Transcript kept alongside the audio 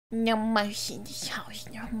No mouse in this house,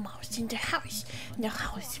 no mouse in the house. No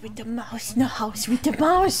house with the mouse, no house with the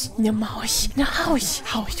mouse. No mouse, no house,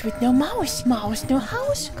 house with no mouse. Mouse, no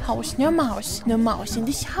house, house, no mouse. No mouse in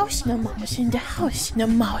this house, no mouse in the house. No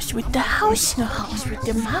mouse with the house, no house with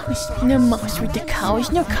the mouse. No mouse with the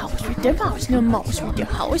cows, no cows with the mouse. No mouse with the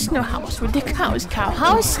house, no house with the cows. Cow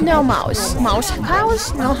house, no mouse. Mouse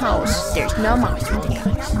cows, no house. There's no mouse with the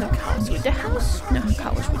cows. No cows with the house, no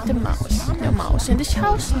cows with the mouse. No mouse in this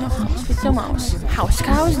house, no house with the mouse. House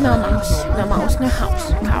cows, no mouse. No mouse, no house.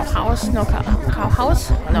 Cow house, no cow. Cow house,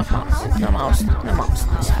 no mouse. No mouse, no mouse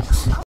in this house.